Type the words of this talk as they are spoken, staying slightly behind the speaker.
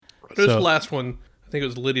This last one, I think it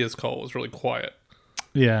was Lydia's call, was really quiet.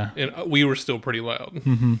 Yeah. And we were still pretty loud.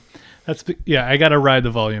 Mm-hmm. I gotta ride the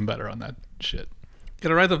volume better on that shit.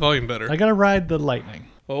 Gotta ride the volume better. I gotta ride the lightning.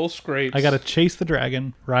 Oh, scrapes. I gotta chase the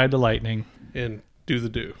dragon, ride the lightning. And do the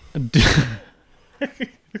do.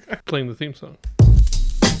 Playing the theme song.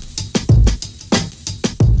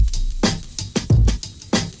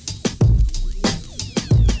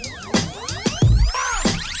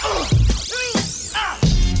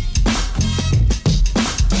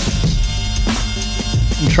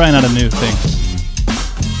 I'm trying out a new thing.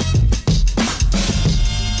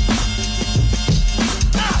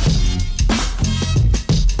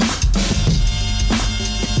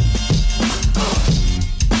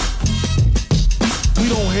 We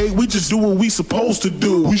don't hate, we just do what we supposed to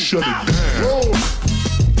do. We shut it down.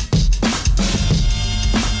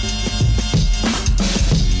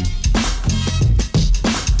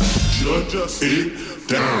 Shut us it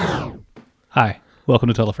down. Hi, welcome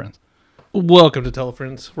to Tell a Friends. Welcome to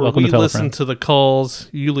Telefriends, where Welcome we to Telefriends. listen to the calls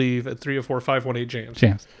you leave at 304-518-JAMS.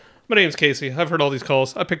 James. My name's Casey. I've heard all these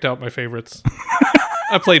calls. I picked out my favorites.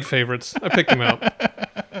 I played favorites. I picked them out.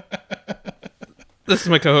 This is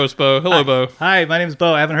my co-host, Bo. Hello, Bo. Hi, my name's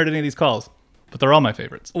Bo. I haven't heard any of these calls, but they're all my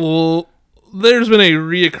favorites. Well, there's been a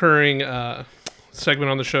reoccurring segment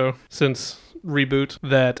on the show since Reboot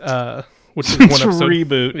that, which is one episode.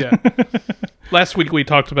 Reboot. Yeah. Last week we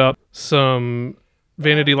talked about some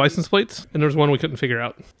vanity license plates, and there was one we couldn't figure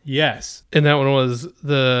out. Yes. And that one was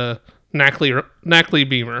the Nackley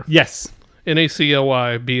Beamer. Yes.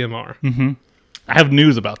 NACLY BMR. Mm-hmm. I have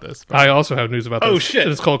news about this. I also have news about this. Oh, shit.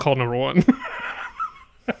 And it's called call number 1.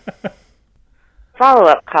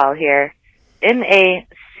 Follow-up call here. NACLY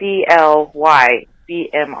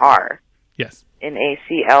BMR. Yes.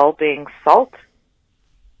 NACL being salt.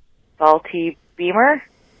 Salty Beamer.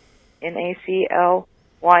 NACLY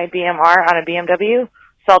BMR on a BMW.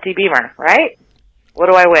 Salty Beamer, right? What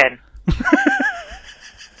do I win?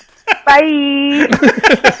 Bye!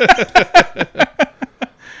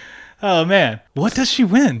 Oh, man. What does she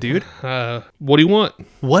win, dude? What do you want?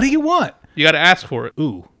 What do you want? You got to ask for it.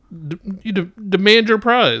 Ooh. You demand your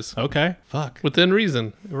prize. Okay. Fuck. Within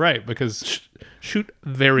reason. Right, because... Shoot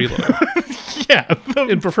very low. Yeah.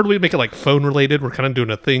 And preferably make it like phone related. We're kind of doing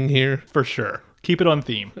a thing here. For sure. Keep it on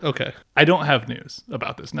theme. Okay. I don't have news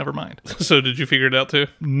about this. Never mind. So did you figure it out too?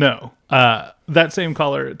 No. That same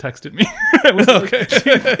caller texted me. It was Okay.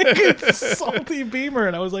 Like, Salty Beamer.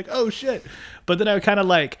 And I was like, oh, shit. But then I kind of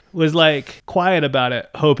was quiet about it,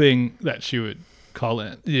 hoping that she would call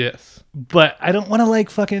in. Yes. But I don't want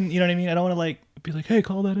to fucking, you know what I mean? I don't want to be like, hey,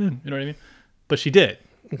 call that in. You know what I mean? But she did.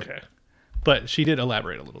 Okay. But she did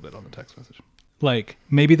elaborate a little bit on the text message.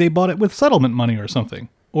 Maybe they bought it with settlement money or something.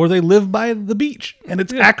 Or they live by the beach and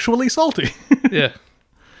it's actually salty. Yeah.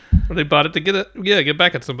 Or they bought it to get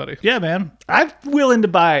back at somebody. Yeah, man. I'm willing to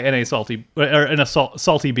buy a salty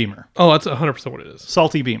Beamer. Oh, that's 100% what it is.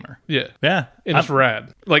 Salty Beamer. Yeah. Yeah. And it's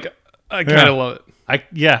rad. I kind of love it.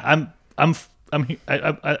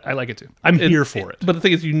 I like it too. I'm here for it. But the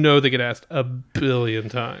thing is, they get asked a billion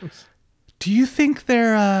times. Do you think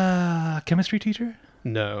they're a chemistry teacher?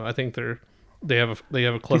 No, I think they have a Do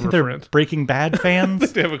you clever think they're friend. Breaking Bad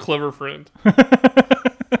fans? They have a clever friend.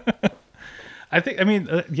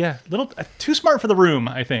 Yeah, too smart for the room,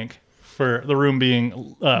 I think. For the room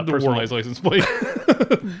being personalized license plate.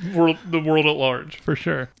 The world at large. For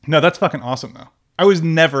sure. No, that's fucking awesome, though. I was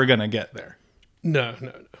never going to get there. No.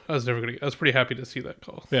 I was pretty happy to see that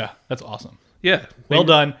call. Yeah, that's awesome. Yeah. Well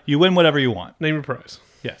done. You win whatever you want. Name your prize.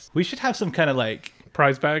 Yes. We should have some kind of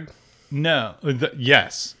prize bag? No.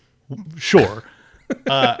 Yes. Sure.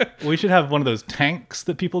 We should have one of those tanks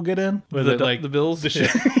that people get in. Where the bills? The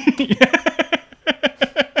shit.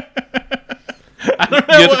 I don't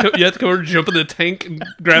know. You have to go over and jump in the tank and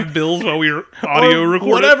grab bills while we're audio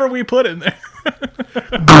recording. Whatever we put in there.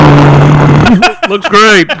 Looks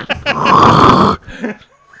great.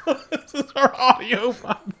 This is our audio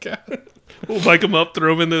podcast. We'll mic them up,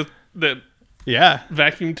 throw them in the Yeah.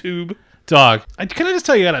 vacuum tube. Dog. Can I just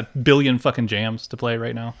tell you I got a billion fucking jams to play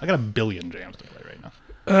right now? I got a billion jams to play right now.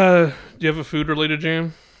 Do you have a food related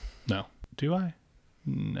jam? No. Do I?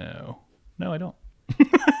 No. No, I don't.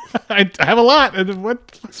 I have a lot.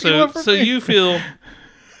 So you feel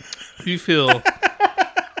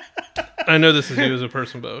I know this is you as a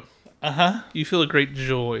person, Bo. Uh-huh. You feel a great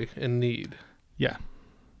joy and need Yeah.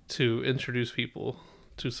 to introduce people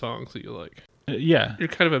to songs that you like. Yeah. You're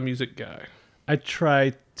kind of a music guy. I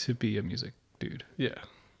try to be a music dude. Yeah.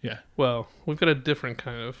 Yeah. Well, we've got a different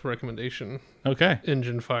kind of recommendation Okay.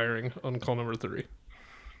 engine firing on call number 3.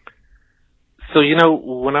 So,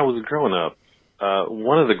 when I was growing up,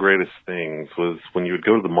 one of the greatest things was when you would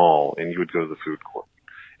go to the mall and you would go to the food court.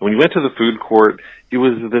 And when you went to the food court, it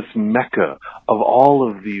was this mecca of all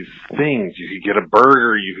of these things. You could get a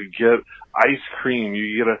burger, you could get ice cream,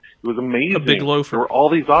 it was amazing. A big loafer. There were all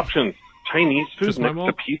these options. Chinese food Just next my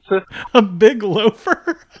to mall? pizza. A big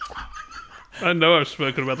loafer. I know I've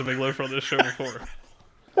spoken about the big loafer on this show before.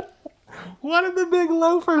 What did the big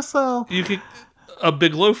loafer sell? A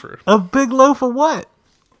big loafer. A big loaf of what?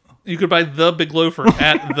 You could buy the big loafer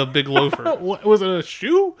at the big loafer. What was it? A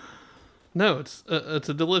shoe? No, it's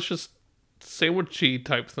a delicious sandwichy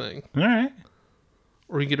type thing. All right.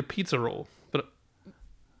 Or you get a pizza roll, but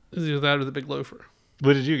it's either that or the big loafer.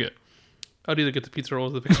 What did you get? I'd either get the pizza roll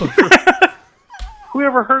or the big loafer. Who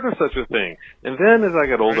ever heard of such a thing? And then as I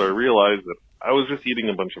got older, I realized that I was just eating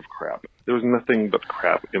a bunch of crap. There was nothing but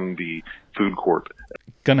crap in the food court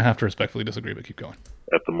Gonna have to respectfully disagree, but keep going.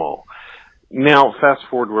 at the mall. Now, fast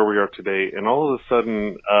forward to where we are today, and all of a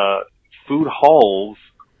sudden, food halls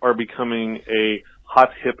are becoming a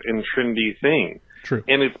hot, hip, and trendy thing. True.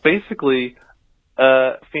 And it's basically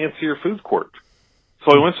a fancier food court.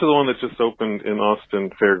 So I went to the one that just opened in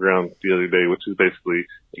Austin Fairgrounds the other day, which is basically,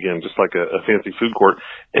 again, just like a fancy food court.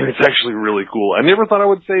 And it's actually really cool. I never thought I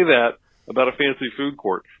would say that about a fancy food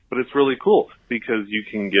court, but it's really cool because you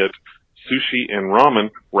can get sushi and ramen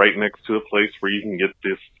right next to a place where you can get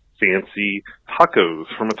this fancy tacos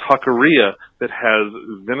from a taqueria that has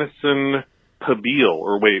venison pabille,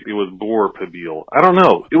 or wait, it was boar pabille. I don't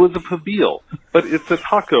know. It was a pabille, but it's a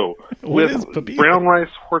taco with is pabille? brown rice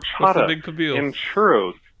What's the horchata big pabille? and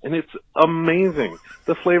churros, and it's amazing.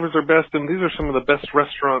 The flavors are best, and these are some of the best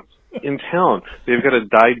restaurants in town. They've got a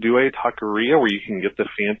Dai Due taqueria where you can get the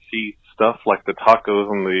fancy stuff like the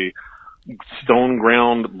tacos and the stone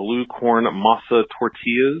ground blue corn masa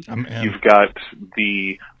tortillas. I'm in. You've got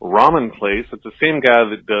the ramen place. It's the same guy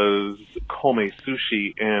that does Kome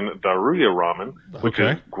Sushi and Daruya Ramen, which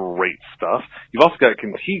Okay. is great stuff. You've also got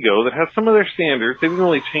Contigo that has some of their standards. They didn't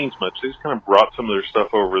really change much. They just kind of brought some of their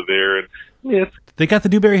stuff over there. And yeah, it's They got the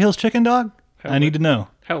Dewberry Hills chicken dog? I need to know.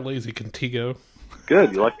 How lazy Contigo.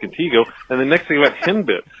 good. You like Contigo. And the next thing about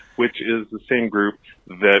Henbit, which is the same group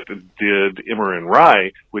that did Immer and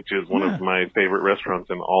Rye, which is one of my favorite restaurants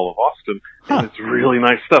in all of Austin. And it's really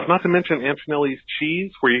nice stuff. Not to mention Antonelli's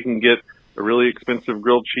cheese, where you can get a really expensive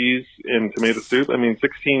grilled cheese and tomato soup. I mean,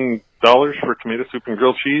 $16 for tomato soup and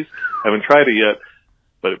grilled cheese. Haven't tried it yet,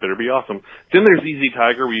 but it better be awesome. Then there's Easy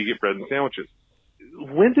Tiger, where you get bread and sandwiches.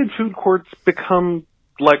 When did food courts become,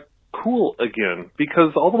 like, cool again?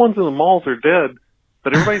 Because all the ones in the malls are dead,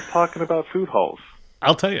 but everybody's talking about food halls.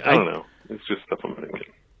 I'll tell you. I don't know. It's just stuff I'm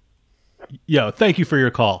thinking. Yo, thank you for your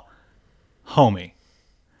call. Homie.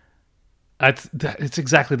 It's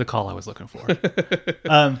exactly the call I was looking for.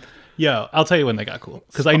 Yo, I'll tell you when they got cool.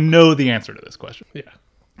 Because I know the answer to this question. Yeah.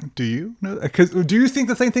 Do you know? Because do you think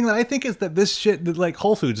the same thing that I think is that this shit, that like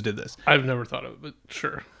Whole Foods did this? I've never thought of it, but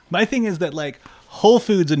sure. My thing is that like Whole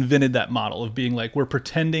Foods invented that model of being like, we're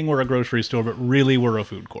pretending we're a grocery store, but really we're a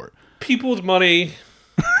food court. People with money,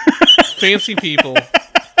 fancy people,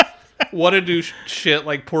 want to do shit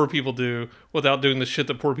like poor people do without doing the shit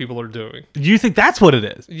that poor people are doing. Do you think that's what it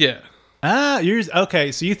is? Yeah.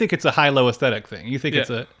 Okay, so you think it's a high-low aesthetic thing. You think Yeah. it's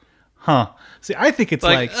a... See, I think it's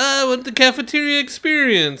like... I want the cafeteria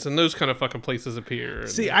experience, and those kind of fucking places appear.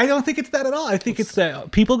 See, I don't think it's that at all. I think it's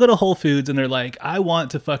that people go to Whole Foods and they're like, I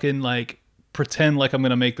want to fucking like pretend like I'm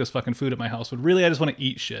gonna make this fucking food at my house, but really I just want to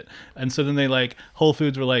eat shit. And so then they like Whole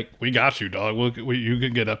Foods were like, we got you, dog. You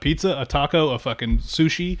can get a pizza, a taco, a fucking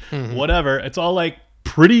sushi, whatever. It's all like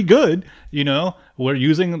pretty good, you know. We're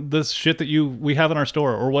using this shit that we have in our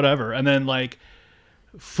store or whatever, and then like.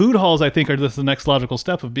 Food halls, I think, are just the next logical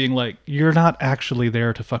step of being like, you're not actually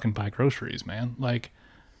there to fucking buy groceries, man. Like,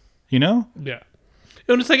 you know? Yeah.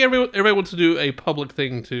 And it's like everybody wants to do a public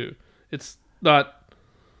thing, too. It's not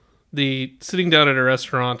the sitting down at a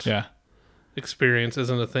restaurant experience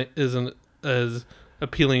isn't as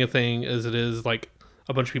appealing a thing as it is like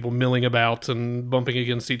a bunch of people milling about and bumping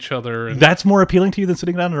against each other. And That's more appealing to you than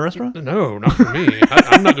sitting down in a restaurant? no, not for me.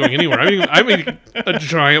 I'm not going anywhere. I'm eating a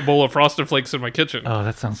giant bowl of Frosted Flakes in my kitchen. Oh,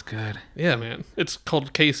 that sounds good. Yeah, man. It's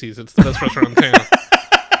called Casey's. It's the best restaurant in town.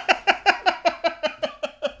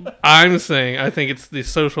 I'm saying I think it's the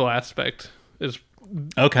social aspect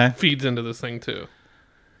Okay. feeds into this thing too.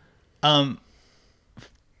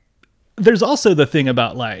 There's also the thing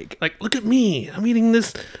about like Look at me. I'm eating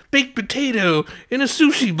this baked potato in a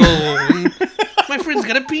sushi bowl. And my friend's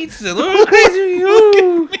got a pizza. Oh, crazy are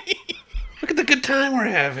you? Look at the good time we're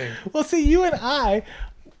having. well, see, you and I,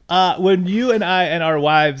 when you and I and our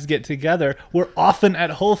wives get together, we're often at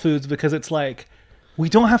Whole Foods because it's like we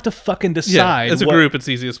don't have to fucking decide. As a group, it's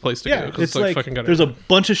the easiest place to go. It's like fucking there's a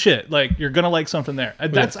bunch of shit. Like, you're gonna like something there.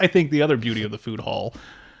 And that's, I think, the other beauty of the food hall.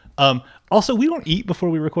 Also, we don't eat before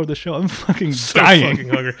we record the show. I'm fucking dying. Fucking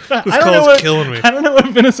hungry. This call is killing me. I don't know what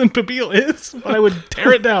venison pabille is, but I would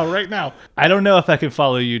tear it down right now. I don't know if I could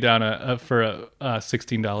follow you down for a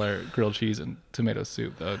 $16 grilled cheese and tomato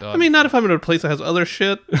soup, though, dog. I mean, not if I'm in a place that has other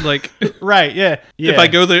shit. Like, right? Yeah. If I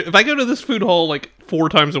go to this food hall like 4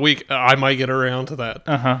 times a week, I might get around to that.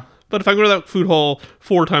 But if I go to that food hall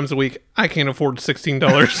 4 times a week, I can't afford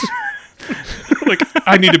 $16. Like,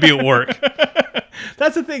 I need to be at work.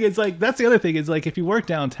 That's the thing. It's like, that's the other thing. Is like, if you work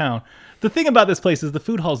downtown, the thing about this place is the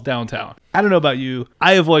food hall's downtown. I don't know about you.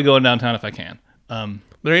 I avoid going downtown if I can.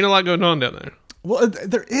 There ain't a lot going on down there. Well,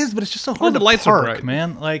 there is, but it's just so hard the to lights park, are bright,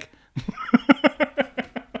 man. Like,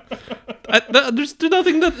 there's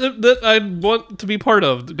nothing that I want to be part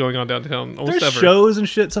of going on downtown. There's ever. shows and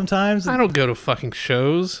shit sometimes. I don't go to fucking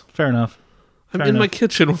shows. Fair enough. I'm in my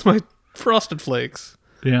kitchen with my Frosted Flakes.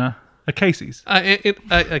 Yeah, a Casey's.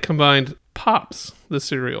 I combined Pops, the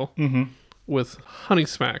cereal, with Honey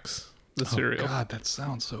Smacks, the cereal. God, that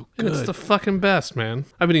sounds so good. And it's the fucking best, man.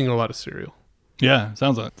 I've been eating a lot of cereal. Yeah,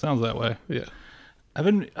 sounds that way. Yeah. I've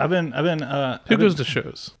been. Who goes to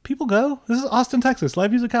shows? People go. This is Austin, Texas,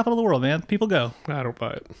 live music capital of the world, man. People go. I don't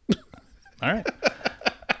buy it. All right.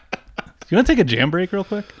 You want to take a jam break real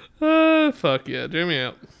quick? Fuck yeah, jam me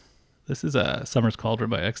out. This is Summer's Cauldron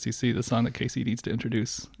by XTC, the song that Casey needs to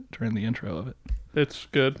introduce during the intro of it. It's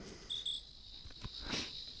good.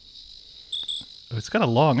 It's got a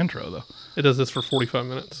long intro, though. It does this for 45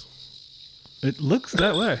 minutes. It looks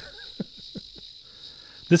that way.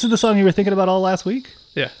 This is the song you were thinking about all last week?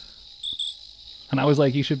 Yeah. And I was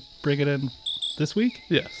like, you should bring it in this week?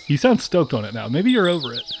 Yes. You sound stoked on it now. Maybe you're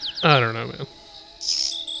over it. I don't know, man.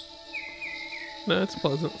 No, it's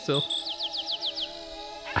pleasant still.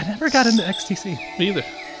 I never got into XTC. Me either.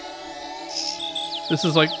 This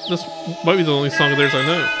might be the only song of theirs I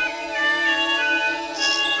know.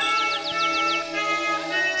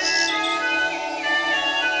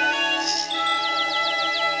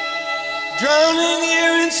 Drowning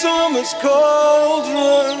here in summer's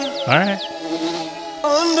cauldron. All right.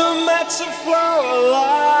 Under mats of flower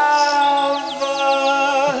lava.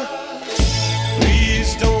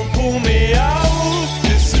 Please don't pull me out.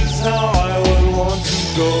 This is how I would want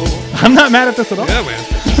to go. I'm not mad at this at all. Yeah, man.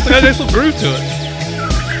 It's got a nice little groove to it.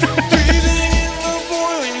 Breathing in the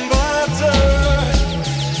boiling butter.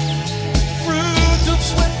 Fruit of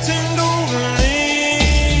sweating golden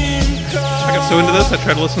ink. I got so into this, I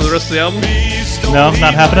tried to listen to the rest of the album. No,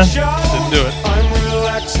 not happening? Didn't do it. I'm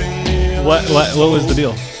relaxing here. What was the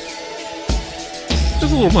deal? It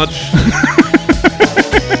was a little much.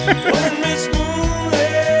 When this moon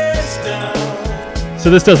lays down. So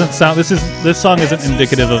this doesn't sound. This song isn't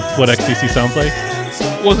indicative of what XTC sounds like.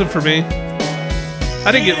 Wasn't for me.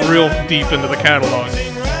 I didn't get real deep into the catalog.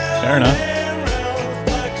 Fair enough.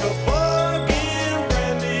 Like a bug in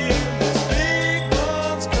brandy, this big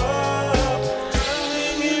one's caught.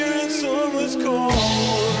 Drowning here in summer's cold.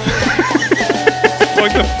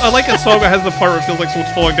 I like a song that has the part where it feels like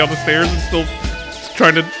someone's falling down the stairs and still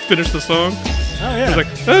trying to finish the song. Oh yeah. It's like,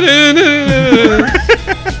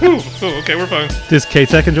 ooh, okay, we're fine. Does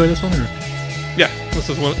K-Tech enjoy this one? Or? Yeah, this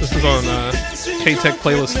is on K-Tech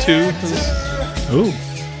Playlist 2. Ooh.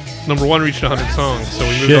 Number 1 reached 100 songs, so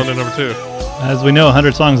we moved Shit. on to number 2. As we know,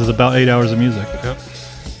 100 songs is about 8 hours of music. Yep.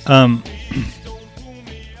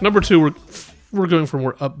 Number 2, we're going for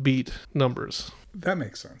more upbeat numbers. That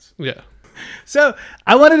makes sense. Yeah. So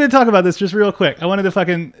I wanted to talk about this just real quick. I wanted to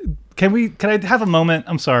can I have a moment?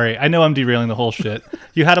 I'm sorry. I know I'm derailing the whole shit.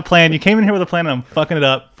 You had a plan. You came in here with a plan and I'm fucking it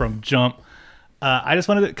up from jump. I just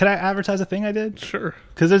wanted to, could I advertise a thing I did? Sure.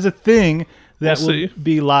 Because there's a thing that We'll see. will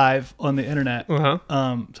be live on the internet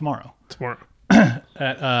tomorrow. At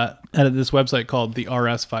this website called the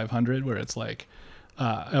RS 500, where it's like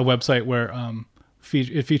a website where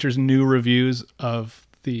it features new reviews of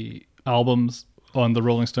the albums on the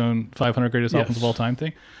Rolling Stone 500 Greatest Albums of All Time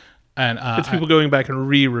thing. And It's people going back and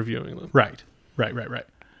re-reviewing them. Right.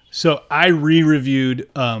 So I re-reviewed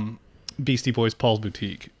Beastie Boys' Paul's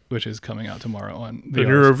Boutique, which is coming out tomorrow on the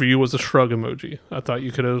Your review was a shrug emoji. I thought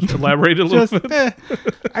you could have elaborated a little bit.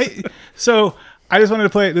 So I just wanted to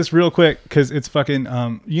play this real quick because it's fucking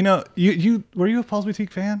you were you a Paul's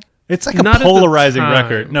Boutique fan? It's like Not a at the polarizing time.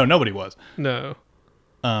 record. No, nobody was. No.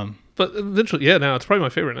 But eventually, now it's probably my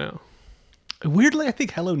favorite now. Weirdly, I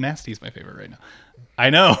think Hello Nasty is my favorite right now.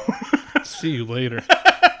 I know. See you later.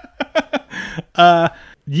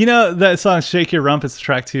 You know that song Shake Your Rump? It's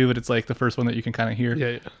track 2, but it's like the first one that you can kind of hear.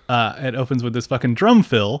 Yeah. It opens with this fucking drum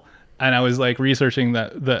fill. and I was like researching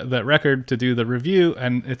that record to do the review,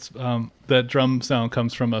 and it's the drum sound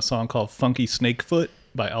comes from a song called "Funky Snakefoot"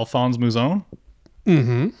 by Alphonse Mouzon.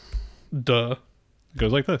 Duh. It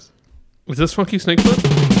goes like this. Is this Funky Snakefoot?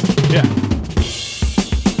 Yeah.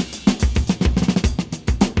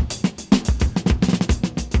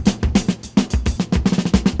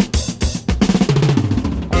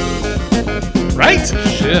 Right?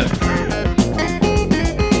 Shit.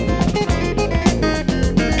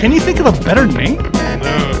 Can you think of a better name? No.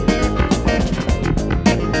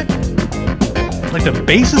 Like the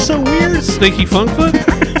bass is so weird. Snaky Funkfoot?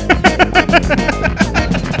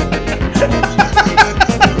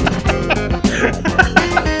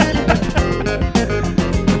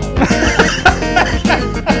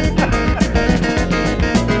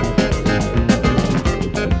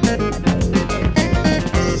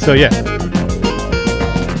 So yeah.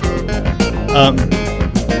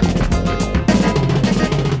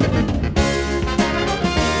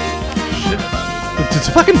 It's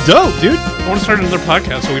fucking dope, dude. I want to start another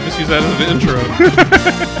podcast, so we just use that as an intro.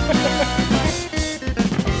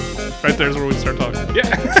 Right there's where we start talking. Yeah.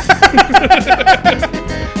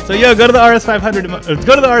 So yo, go to the RS500.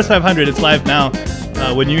 Go to the RS500. It's live now.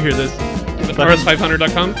 When you hear this,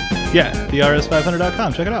 RS500.com? yeah, the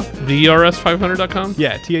RS500.com. Check it out. The RS500.com?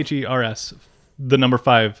 Yeah, THERS, the number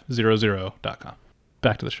 500.com.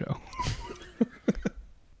 Back to the show.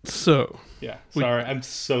 So. Yeah, sorry. I'm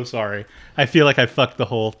so sorry. I feel like I fucked the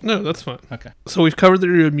whole. No, that's fine. Okay. So we've covered that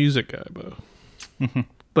you're a music guy, Bo.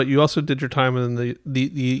 But you also did your time in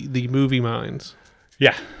the movie mines.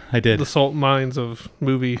 Yeah, I did. The salt mines of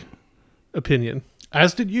movie opinion.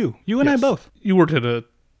 As did you. You and I both. You worked at a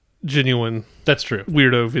genuine That's true.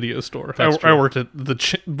 weirdo video store. That's I true. worked at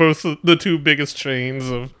both the two biggest chains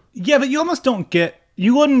of... Yeah, but you almost don't get.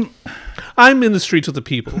 You wouldn't. I'm in the streets with the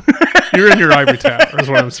people. You're in your ivory tower, is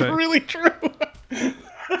what I'm saying. Really true.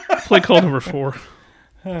 Play call number 4.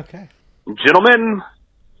 Okay. Gentlemen,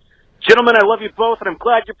 I love you both, and I'm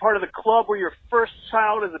glad you're part of the club where your first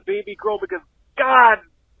child is a baby girl, because God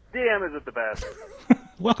damn is it the best.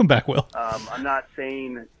 Welcome back, Will. I'm not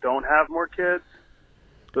saying don't have more kids,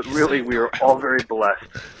 but really we are all very blessed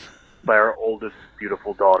by our oldest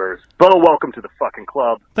beautiful daughters. Bo, welcome to the fucking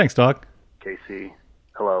club. Thanks, dog. Casey,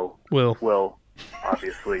 hello. Will.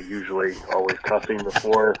 Obviously, usually, always cussing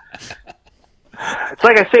before. It's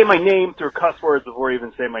like I say my name through cuss words before I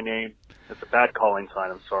even say my name. It's a bad calling sign.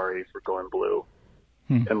 I'm sorry for going blue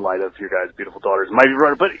in light of your guys' beautiful daughters. Might be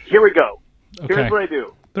running, but here we go. Okay. Here's what I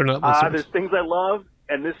do. They're not listeners. There's things I love,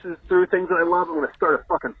 and this is through things that I love. I'm going to start a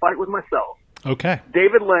fucking fight with myself. Okay.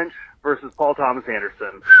 David Lynch versus Paul Thomas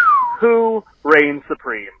Anderson. Who reigns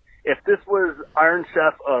supreme? If this was Iron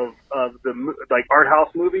Chef of the like art house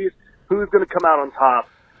movies, who's going to come out on top?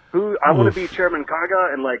 I want to be Chairman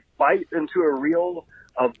Kaga and like bite into a reel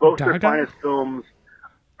of both their Gaga? finest films.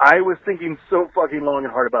 I was thinking so fucking long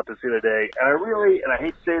and hard about this the other day, and I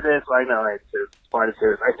hate to say this, I know I hate to say this, it's fine to say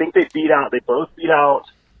this. I think they both beat out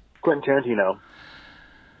Quentin Tarantino.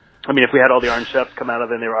 I mean, if we had all the Iron Chefs come out of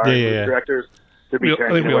it and they were directors, there'd be I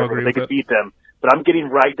think we all agree Tarantino, they with could that. beat them. But I'm getting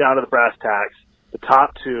right down to the brass tacks. The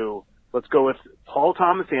top two, let's go with Paul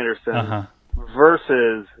Thomas Anderson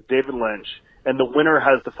versus David Lynch, and the winner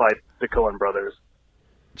has to fight the Coen brothers.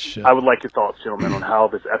 Shit. I would like your thoughts, gentlemen, on how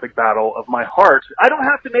this epic battle of my heart. I don't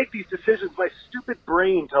have to make these decisions. My stupid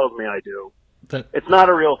brain tells me I do. It's not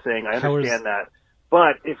a real thing. I understand that.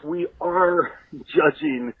 But if we are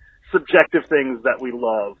judging subjective things that we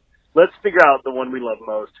love, let's figure out the one we love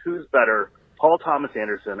most. Who's better, Paul Thomas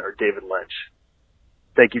Anderson or David Lynch?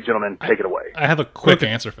 Thank you, gentlemen. Take it away. I have a quick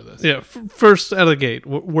answer for this. Yeah, first out of the gate,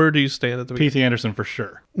 where do you stand at the beginning? P.T. Anderson for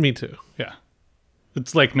sure. Me too. Yeah.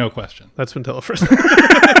 It's like no question. That's been first.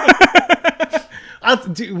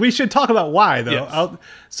 We should talk about why, though. Yes.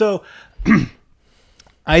 So,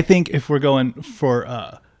 I think if we're going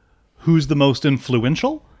for who's the most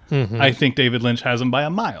influential, I think David Lynch has him by a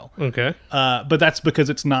mile. Okay. But that's because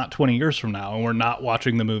it's not 20 years from now, and we're not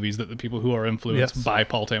watching the movies that the people who are influenced by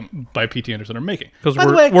by P.T. Anderson are making. Because by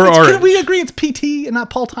the way, we're could we agree it's P.T. and not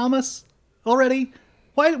Paul Thomas already?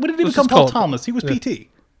 Why did he become Paul Thomas? He was P.T.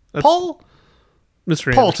 Paul?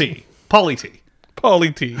 Mr. Paul Anderson. T. Paulie T.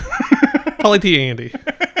 Paulie T. Paulie T. Andy.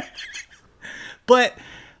 But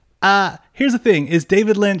here's the thing: is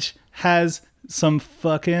David Lynch has some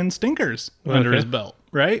fucking stinkers under his belt,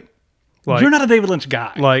 right? Like, You're not a David Lynch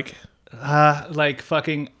guy. Like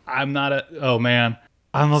Fucking. I'm not a. Oh man,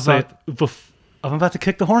 I'm about to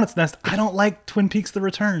kick the hornet's nest. I don't like Twin Peaks: The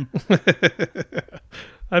Return.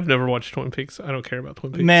 I've never watched Twin Peaks. I don't care about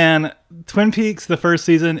Twin Peaks. Man, Twin Peaks, the first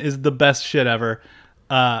season is the best shit ever.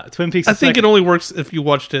 Twin Peaks. I think it only works if you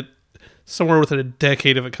watched it somewhere within a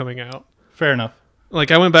decade of it coming out. Fair enough.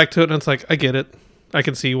 Like, I went back to it and it's like, I get it. I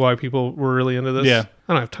can see why people were really into this. Yeah.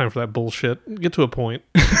 I don't have time for that bullshit. Get to a point.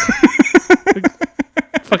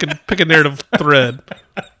 Fucking pick a narrative thread.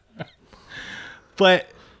 But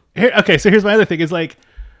here, okay, so here's my other thing: is like,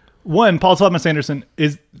 one, Paul Thomas Anderson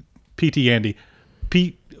is P.T. Andy,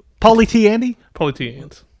 Paulie T. Andy, Paulie T.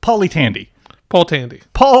 Ants. Paulie Tandy, Paul Tandy.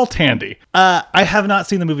 Paul Tandy. I have not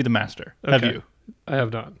seen the movie The Master. Have Okay. you? I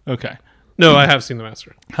have not. Okay. No, I have seen The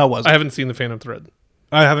Master. How was it? I haven't seen The Phantom Thread.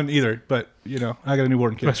 I haven't either, but you know, I got a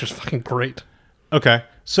newborn kid. The Master's fucking great. Okay,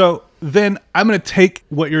 so then I'm going to take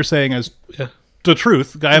what you're saying as the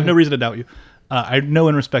truth. I have no reason to doubt you. I know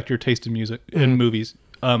and respect your taste in music, in movies,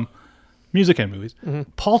 music and movies.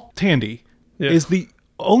 Paul Tandy is the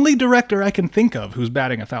only director I can think of who's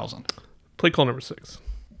batting 1,000. Play call number 6.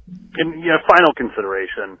 And final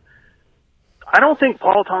consideration. I don't think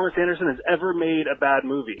Paul Thomas Anderson has ever made a bad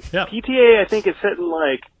movie. Yeah. PTA, I think, is sitting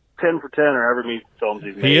like 10 for 10 or however many films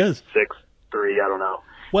he's made. He is. 6, 3, I don't know.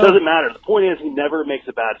 Well, Doesn't matter. The point is he never makes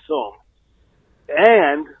a bad film.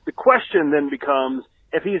 And the question then becomes,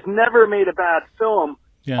 if he's never made a bad film,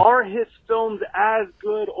 are his films as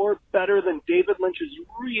good or better than David Lynch's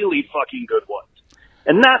really fucking good ones?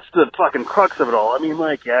 And that's the fucking crux of it all. I mean,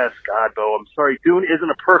 like, yes, God, Bo, I'm sorry, Dune isn't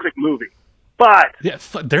a perfect movie. But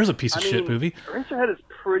there's a piece of shit movie. Eraserhead is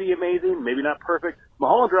pretty amazing, maybe not perfect.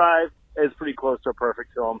 Mulholland Drive is pretty close to a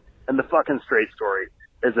perfect film, and the fucking Straight Story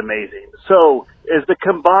is amazing. So, is the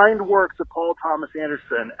combined works of Paul Thomas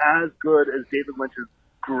Anderson as good as David Lynch's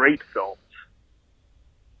great films?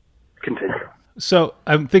 Continue. So,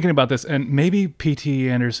 I'm thinking about this, and maybe P.T.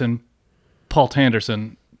 Anderson, Paul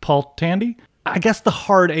Tandy? I guess The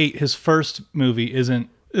Hard Eight, his first movie, is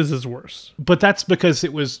his worst. But that's because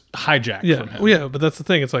it was hijacked from him. Well, yeah, but that's the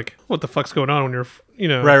thing. It's like, what the fuck's going on when you're,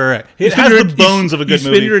 Right. It has the bones of a good movie.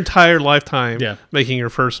 You spend your entire lifetime making your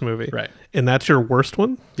first movie. Right. And that's your worst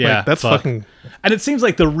one? Yeah. Like, that's fucking... And it seems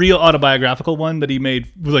like the real autobiographical one that he made,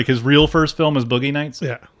 like his real first film is Boogie Nights.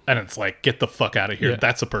 Yeah. And it's like, get the fuck out of here. Yeah.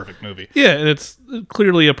 That's a perfect movie. Yeah, and it's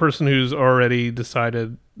clearly a person who's already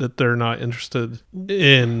decided that they're not interested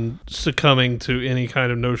in succumbing to any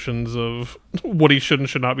kind of notions of what he should and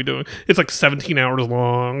should not be doing. It's like 17 hours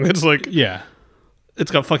long. It's like... Yeah. It's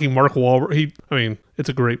got fucking Mark Wahlberg. It's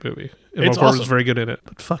a great movie. And It's Mark Wahlberg's awesome. very good in it.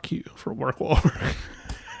 But fuck you for Mark Wahlberg.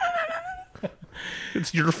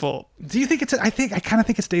 It's your fault. Do you think it's... I kind of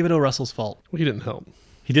think it's David O. Russell's fault. Well, he didn't help.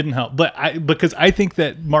 He didn't help. But because I think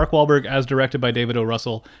that Mark Wahlberg, as directed by David O.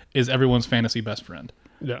 Russell, is everyone's fantasy best friend.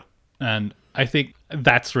 Yeah. And I think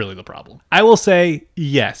that's really the problem. I will say,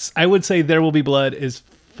 yes. I would say There Will Be Blood is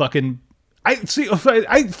fucking...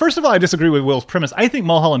 First of all, I disagree with Will's premise. I think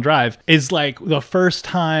Mulholland Drive is like the first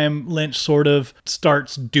time Lynch sort of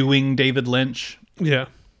starts doing David Lynch. Yeah.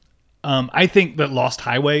 I think that Lost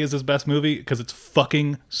Highway is his best movie because it's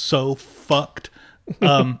fucking so fucked.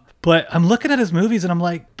 But I'm looking at his movies and I'm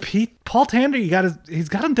like, Paul Tandy, he's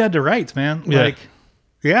got him dead to rights, man. Yeah. Like,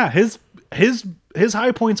 yeah, his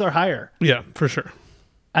high points are higher. Yeah, for sure.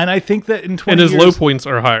 And I think that in 20 And his years, low points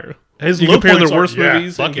are higher. His You low compare points their are- worst yeah,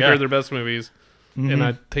 movies fuck and compare yeah. their best movies. And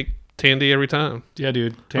I take Tandy every time. Yeah,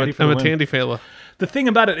 dude. I'm for a the win. Tandy fella. The thing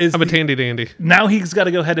about it is I'm a Tandy dandy. now he's got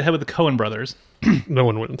to go head to head with the Coen brothers. No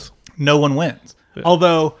one wins. No one wins. Yeah.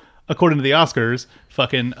 Although, according to the Oscars,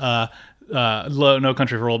 fucking No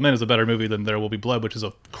Country for Old Men is a better movie than There Will Be Blood, which is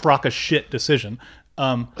a crock of shit decision.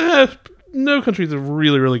 No Country's a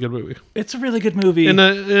really, really good movie. It's a really good movie. And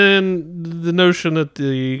the notion that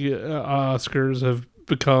the Oscars have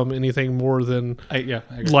become anything more than I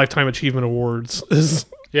agree. Lifetime Achievement Awards is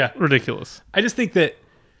ridiculous. I just think that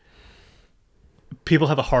people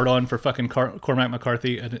have a hard on for fucking Cormac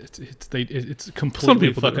McCarthy, and it's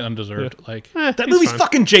completely fucking do. undeserved. Yeah. Like He's that movie's fine.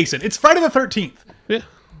 fucking Jason. It's Friday the 13th. Yeah.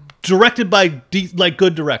 Directed by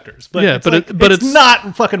good directors, but Yeah, it's but like, it's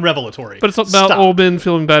not fucking revelatory. But it's about Stop. old men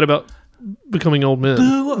feeling bad about becoming old men.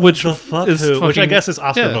 Boo which the fuck is who? Which I fucking- guess is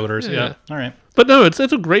Oscar yeah, voters. yeah. Yeah. All right. But no, it's a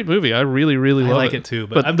great movie. I really, really I love like it too.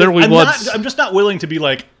 But I'm, There Will Be Blood's I'm just not willing to be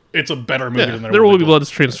like it's a better movie than There Will Be Blood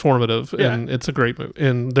is transformative, Yeah. and it's a great movie.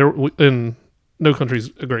 And No Country's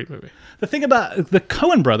a great movie. The thing about the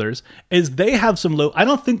Coen brothers is they have some low. I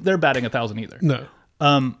don't think they're batting 1,000 either. No.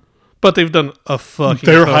 But they've done a fucking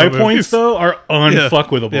Their ton high of movies. points though are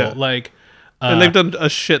unfuckwithable. Yeah. Like, And they've done a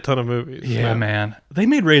shit ton of movies. yeah, man. They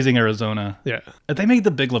made Raising Arizona. Yeah. They made The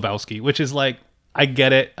Big Lebowski, which is like, I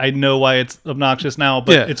get it. I know why it's obnoxious now,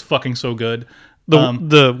 but Yeah. it's fucking so good.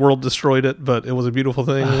 The world destroyed it, but it was a beautiful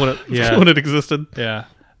thing when it Yeah. when it existed. Yeah.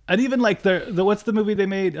 And even like the what's the movie they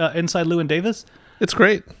made, Inside Llewyn Davis? It's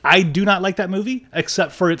great. I do not like that movie,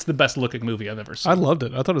 except for it's the best looking movie I've ever seen. I loved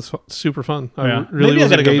it. I thought it was super fun. Yeah. I really Maybe I was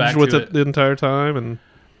gotta go engaged back with to it it. the entire time, and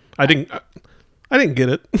I didn't get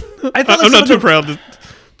it. I thought like I'm some not of too the- proud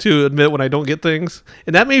to admit when I don't get things,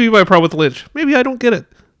 and that may be my problem with Lynch. Maybe I don't get it.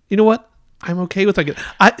 You know what? I'm okay with it.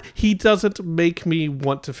 He doesn't make me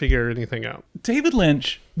want to figure anything out. David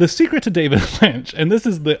Lynch, the secret to David Lynch, and this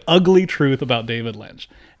is the ugly truth about David Lynch,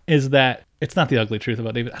 is that it's not the ugly truth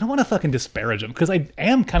about David. I don't want to fucking disparage him because I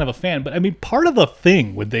am kind of a fan, but I mean, part of the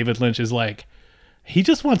thing with David Lynch is like, he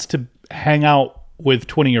just wants to hang out with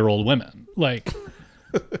 20-year-old women. Like,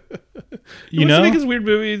 He wants to make his weird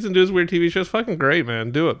movies and do his weird TV shows. Fucking great,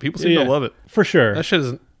 man. Do it. People seem to love it. For sure. That shit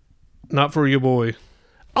is not for you, boy.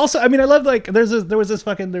 Also, I mean, I love like there was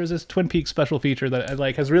this Twin Peaks special feature that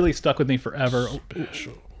like has really stuck with me forever.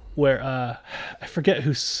 Where I forget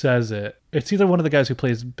who says it. It's either one of the guys who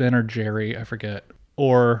plays Ben or Jerry, I forget.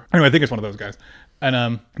 Or anyway, I think it's one of those guys.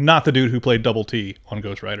 And not the dude who played Double T on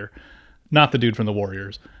Ghost Rider. Not the dude from the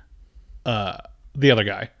Warriors. The other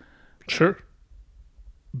guy. Sure.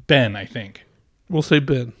 Ben, I think. We'll say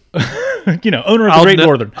Ben. Owner of the Great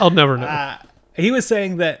Northern. I'll never know. He was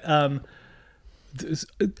saying that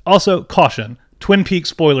also caution, Twin Peaks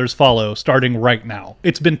spoilers follow starting right now.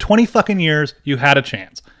 It's been 20 fucking years. You had a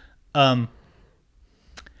chance. I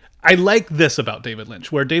like this about David Lynch,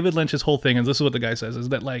 where David Lynch's whole thing, and this is what the guy says, is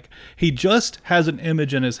that like he just has an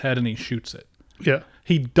image in his head and he shoots it. Yeah.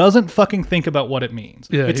 He doesn't fucking think about what it means.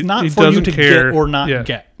 Yeah, it's he not for you doesn't to care. get or not Yeah.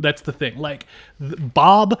 get. That's the thing. Like,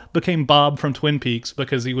 Bob became Bob from Twin Peaks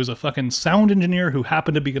because he was a fucking sound engineer who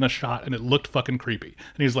happened to be in a shot and it looked fucking creepy.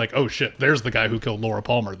 And he's like, oh shit, there's the guy who killed Laura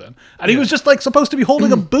Palmer then. And he was just like supposed to be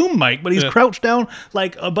holding a boom mic, but he's crouched down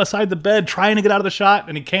like beside the bed trying to get out of the shot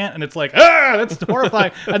and he can't. And it's like, that's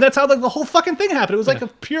horrifying. And that's how the whole fucking thing happened. It was like a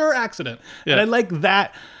pure accident. Yeah. And I like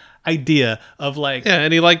that idea of like,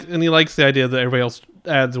 and he likes the idea that everybody else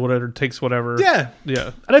adds whatever, takes whatever. yeah.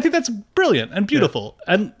 And I think that's brilliant and beautiful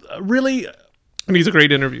and really. And he's a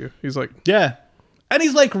great interview. He's like, yeah. And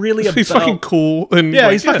he's like really he's fucking cool. And yeah,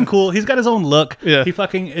 like, he's fucking cool. He's got his own look. Yeah. He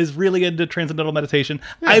fucking is really into transcendental meditation.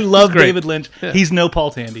 I love great. David Lynch. Yeah. He's no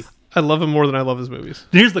Paul Tandy. I love him more than I love his movies.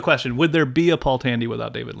 Here's the question. Would there be a Paul Tandy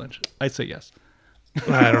without David Lynch? I'd say yes.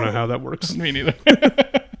 I don't know how that works. Me neither.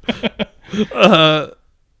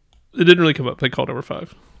 It didn't really come up. They called over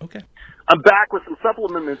 5. Okay. I'm back with some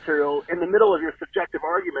supplement material in the middle of your subjective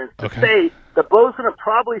arguments to Okay. say that Bo's going to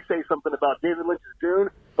probably say something about David Lynch's Dune,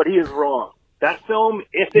 but he is wrong. That film,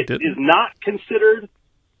 if it didn't. is not considered,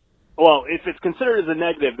 well, if it's considered as a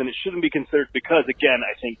negative, then it shouldn't be considered because, again,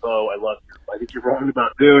 I think, Bo, I love you. I think you're wrong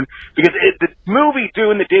about Dune because the movie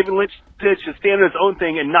Dune that David Lynch did should stand on its own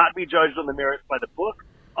thing and not be judged on the merits by the book.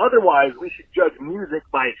 Otherwise, we should judge music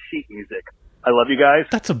by its sheet music. I love you guys.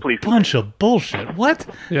 That's a Please bunch of bullshit. What?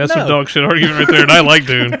 Yeah, that's No. some dog shit argument right there, and I like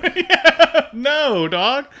Dune. No,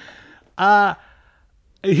 dog.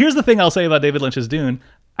 Here's the thing I'll say about David Lynch's Dune.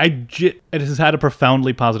 It has had a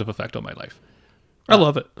profoundly positive effect on my life. I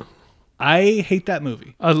love it. I hate that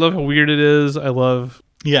movie. I love how weird it is. I love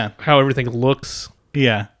Yeah. how everything looks.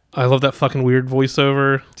 Yeah. I love that fucking weird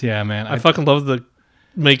voiceover. Yeah, man. I fucking love the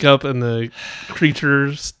makeup and the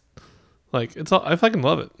creatures. Like, I fucking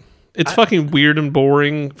love it. It's fucking weird and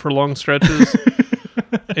boring for long stretches.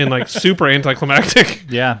 And like super anticlimactic.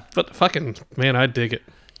 Yeah. But fucking, man, I dig it.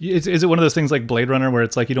 Is it one of those things like Blade Runner where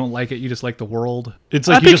it's like you don't like it, you just like the world? It's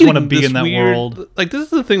like you just want to be in that world. Like, this is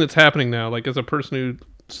the thing that's happening now. Like, as a person who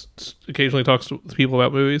occasionally talks to people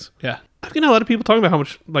about movies, Yeah. I've getting a lot of people talking about how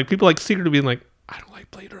much, like, people like secretly being like, I don't like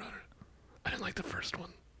Blade Runner. I didn't like the first one.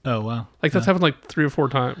 Oh, wow. Like, that's happened like 3 or 4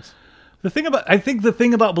 times. I think the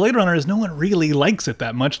thing about Blade Runner is no one really likes it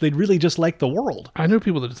that much. They'd really just like the world. I know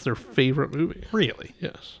people that it's their favorite movie. Really?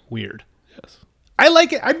 Yes. Weird. Yes. I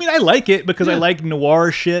like it. I mean, I like it because I like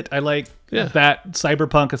noir shit. I like that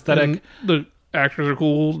cyberpunk aesthetic. And the actors are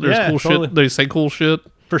cool. There's cool totally. shit. They say cool shit.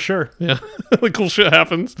 For sure. Yeah. Like, cool shit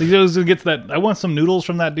happens. He goes and gets that. I want some noodles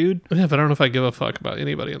from that dude. Yeah, but I don't know if I give a fuck about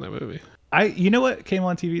anybody in that movie. You know what came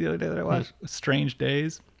on TV the other day that I watched? Strange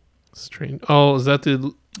Days. Strange. Oh, is that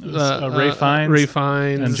the Ray Fiennes? Ray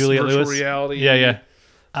Fiennes And Juliette virtual Lewis? reality? Yeah.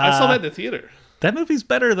 I saw that in the theater. That movie's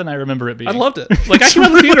better than I remember it being. I loved it. Like, I came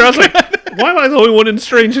out of the theater, I was like, why am I the only one in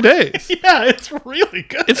Strange Days? Yeah, it's really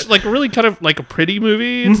good. It's like really kind of like a pretty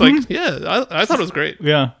movie. It's like, yeah, I thought it was great.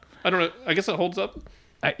 Yeah. I don't know. I guess it holds up.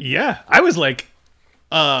 I was like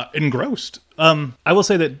engrossed. I will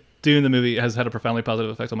say that Dune the movie has had a profoundly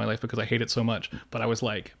positive effect on my life because I hate it so much. But I was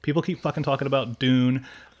like, people keep fucking talking about Dune,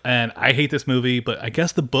 and I hate this movie. But I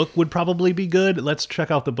guess the book would probably be good. Let's check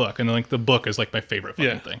out the book, and like the book is like my favorite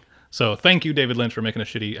fucking thing. So thank you, David Lynch, for making a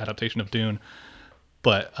shitty adaptation of Dune.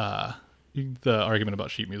 But the argument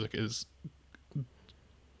about sheet music is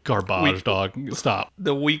garbage, dog. Stop.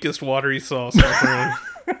 The weakest watery sauce I've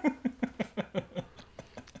heard.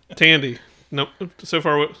 Tandy. Nope. So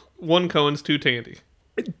far, 1 Cohen's, 2 Tandy.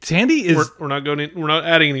 Tandy is. We're not going. We're not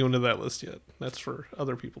adding anyone to that list yet. That's for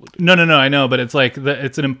other people to do. No. I know, but it's like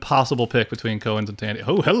it's an impossible pick between Cohen's and Tandy.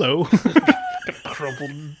 Oh, hello.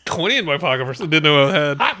 Crumpled 20 in my pocket for didn't know I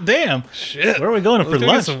had. Hot damn. Shit. Where are we going for Let's go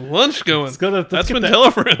lunch? Get some lunch going. Let's go to. That's been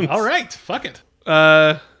Telefriends. All right. Fuck it.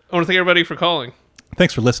 I want to thank everybody for calling.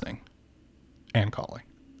 Thanks for listening and calling.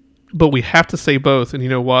 But we have to say both, and you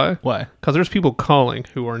know why? Why? Because there's people calling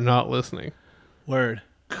who are not listening. Word.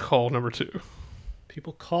 Call number 2.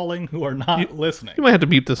 People calling who are not listening. You might have to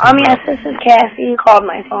beep this. Yes, this is Cassie. You called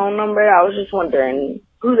my phone number. I was just wondering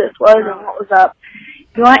who this was and what was up.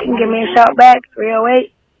 If you want, you can give me a shout back,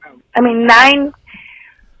 9.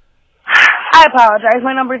 I apologize.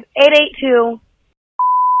 My number is 882,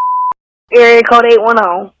 area code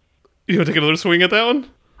 810. You want to take another swing at that one?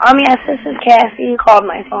 Yes, this is Cassie. You called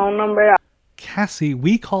my phone number. Cassie,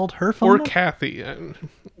 we called her phone Or number? Kathy.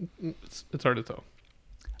 It's hard to tell.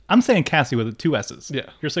 I'm saying Cassie with 2 S's. Yeah.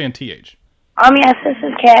 You're saying TH. Yes, this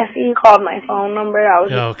is Cassie. You called my phone number. I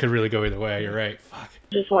was Oh, it could really go either way. You're right. Fuck.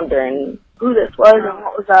 just wondering who this was and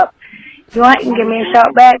what was up. If you want, you can give me a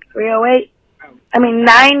shout back,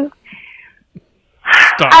 9.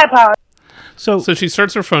 Stop. I apologize. So she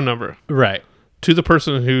starts her phone number. Right. To the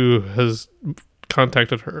person who has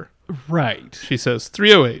contacted her. Right. She says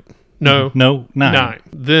 308. No. 9.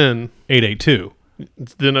 Then 882.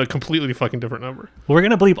 Then a completely fucking different number. We're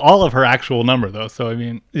going to bleep all of her actual number, though. So,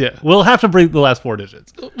 yeah. We'll have to bleep the last 4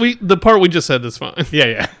 digits. The part we just said is fine.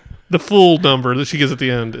 Yeah. The full number that she gives at the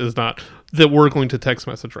end is not. That we're going to text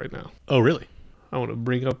message right now. Oh, really? I want to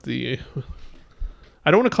bring up I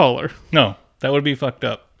don't want to call her. No, that would be fucked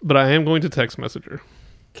up. But I am going to text message her.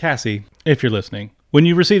 Cassie, if you're listening, when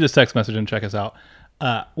you receive this text message and check us out,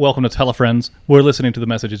 welcome to Telefriends. We're listening to the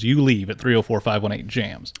messages you leave at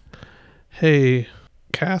 304-518-JAMS. Hey,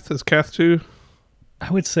 Kath. Is Kath too? I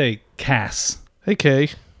would say Cass. Hey,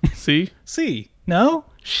 Kay. See? C. No?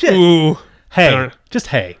 Shit. Ooh. Hey. Darn. Just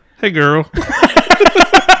hey. Hey, girl.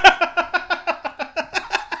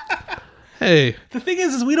 Hey. The thing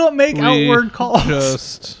is we don't make outward calls.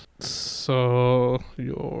 Just saw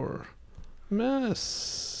your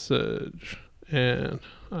message, and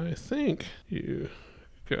I think you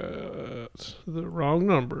got the wrong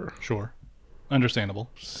number. Sure. Understandable.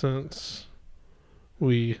 Since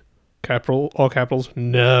we all capitals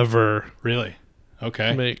never really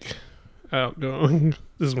make outgoing.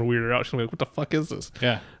 This is gonna weird her out. She's gonna be like, "What the fuck is this?"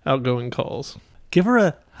 Yeah. Outgoing calls. Give her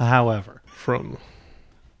a however from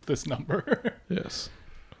this number. Yes.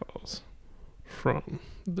 Calls from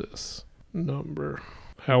this number.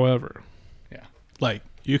 However. Yeah. Like,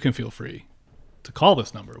 you can feel free to call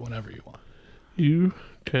this number whenever you want. You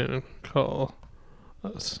can call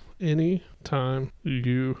us any time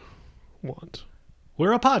you want.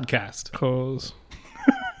 We're a podcast. Because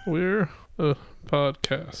we're a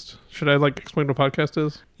podcast. Should I explain what a podcast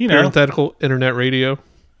is? Parenthetical internet radio.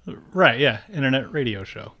 Right, yeah. Internet radio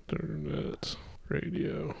show. Internet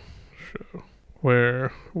radio show.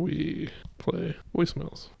 Where we play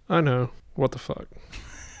voicemails. I know. What the fuck?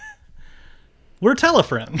 We're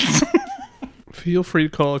Telefriends. Feel free to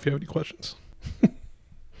call if you have any questions.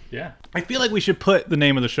 Yeah. I feel like we should put the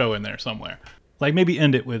name of the show in there somewhere. Like maybe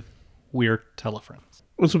end it with We're Telefriends.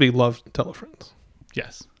 This would be Love Telefriends.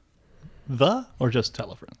 Yes. The or just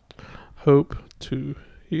Telefriends? Hope to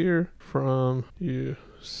hear from you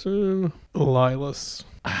soon, Lilas.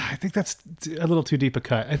 I think that's a little too deep a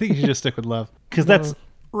cut. I think you should just stick with love. Because that's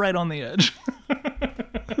right on the edge.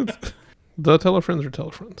 The Telefriends or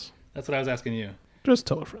Telefriends? That's what I was asking you. Just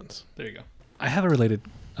Telefriends. There you go. I have a related...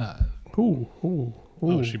 Ooh.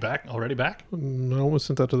 Oh, is she back? Already back? I almost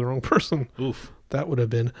sent that to the wrong person. Oof. That would have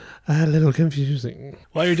been a little confusing.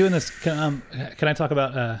 While you're doing this, can I talk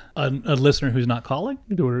about a listener who's not calling?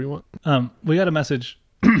 You do whatever you want. We got a message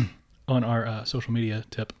on our social media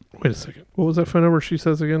tip. Wait a second. What was that phone number she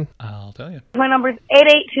says again? I'll tell you. My number is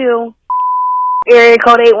 882, area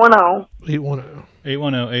code 810. 810.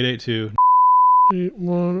 810-882.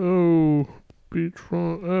 810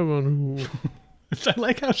 Beachfront Avenue. I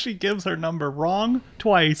like how she gives her number wrong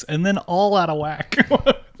twice and then all out of whack.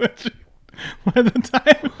 By the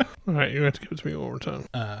time. All right, you have to give it to me one more time.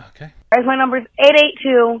 Okay. My number is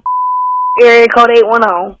 882, area code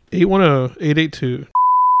 810. 810-882.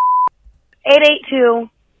 882,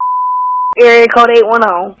 area code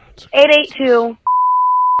 810. 882.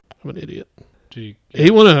 I'm an idiot. 810.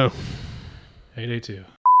 810. 882.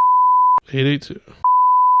 882.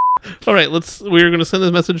 All right, we're going to send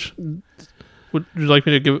this message. Would you like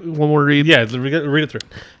me to give one more read? Yeah, read it through.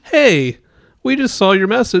 Hey, we just saw your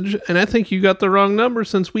message, and I think you got the wrong number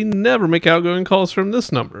since we never make outgoing calls from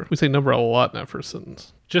this number. We say number a lot in that first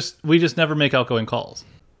sentence. We just never make outgoing calls.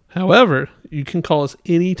 However, you can call us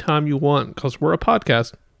anytime you want because we're a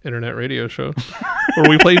podcast, internet radio show, where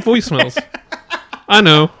we play voicemails. I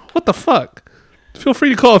know. What the fuck? Feel free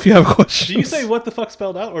to call if you have questions. Do you say what the fuck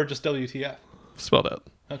spelled out or just WTF? Spelled out.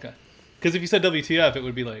 Okay. Because if you said WTF, it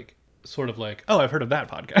would be like, sort of like, oh, I've heard of that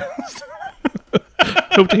podcast.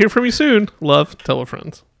 Hope to hear from you soon. Love, tell a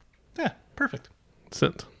friend. Yeah, perfect.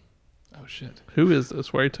 Sent. Oh, shit. Who is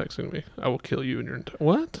this? Why are you texting me? I will kill you in your entire...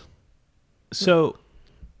 What? So,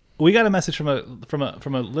 we got a message from a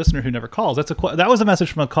listener who never calls. That was a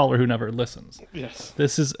message from a caller who never listens. Yes.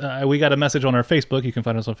 This is we got a message on our Facebook. You can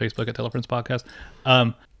find us on Facebook at Tell a Friends Podcast.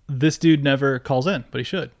 This dude never calls in, but he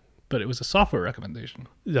should. But it was a software recommendation.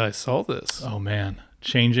 Yeah, I saw this. Oh man,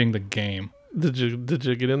 changing the game. Did you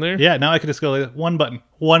get in there? Yeah, now I can just go like one button.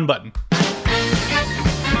 Look,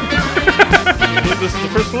 this is the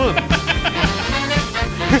first one.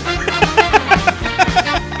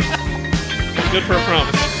 Good for a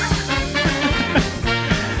promise.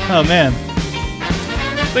 Oh man.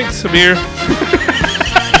 Thanks, Samir.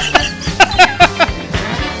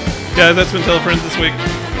 Guys, that's been Tell a Friend this week.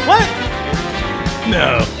 What?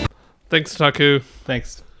 No. Thanks, Taku.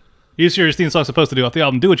 Thanks. Use your theme song supposed to do off the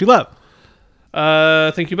album Do What You Love.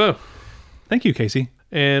 Thank you, Bo. Thank you, Casey.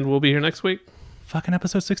 And we'll be here next week. Fucking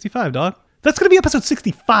episode 65, dog. That's going to be episode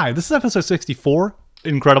 65. This is episode 64.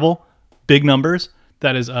 Incredible. Big numbers.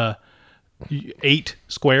 That is 8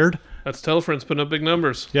 squared. That's Tell a Friends putting up big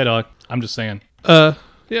numbers. Yeah, dog. I'm just saying. Yeah,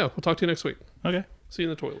 we'll talk to you next week. Okay. See you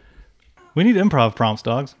in the toilet. We need improv prompts,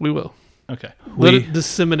 dogs. We will. Okay. Let it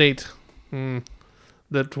disseminate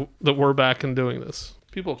that we're back and doing this.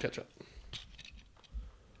 People will catch up.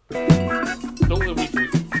 Don't live weekly.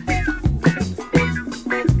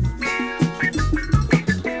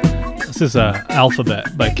 This is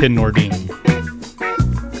Alphabet by Kid Nordine.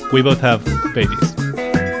 We both have babies.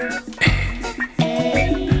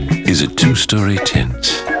 Is a 2-story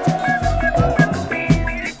tent.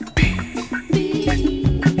 B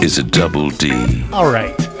is a double D. All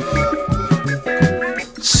right.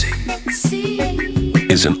 C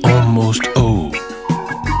is an almost O.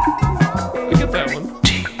 I get that one.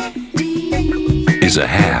 D is a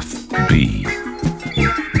half B.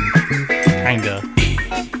 Kinda.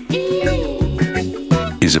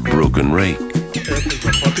 Is a broken rake. F is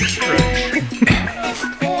a fucking stretch.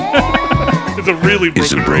 It's a really broken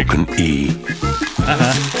Is a broken E.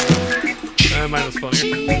 Mine was funny.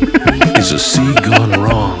 Is a C gone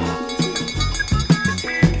wrong.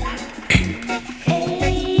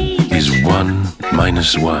 Is 1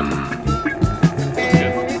 minus 1.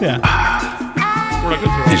 Yeah. We're not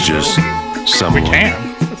going to Is just someone. We can.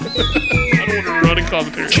 I don't want to run in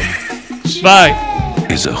commentary. Bye.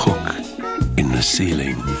 Is a hook in the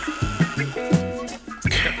ceiling.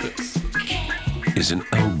 Is an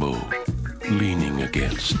elbow leaning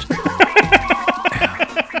against.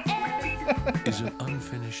 Is an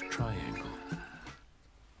unfinished triangle.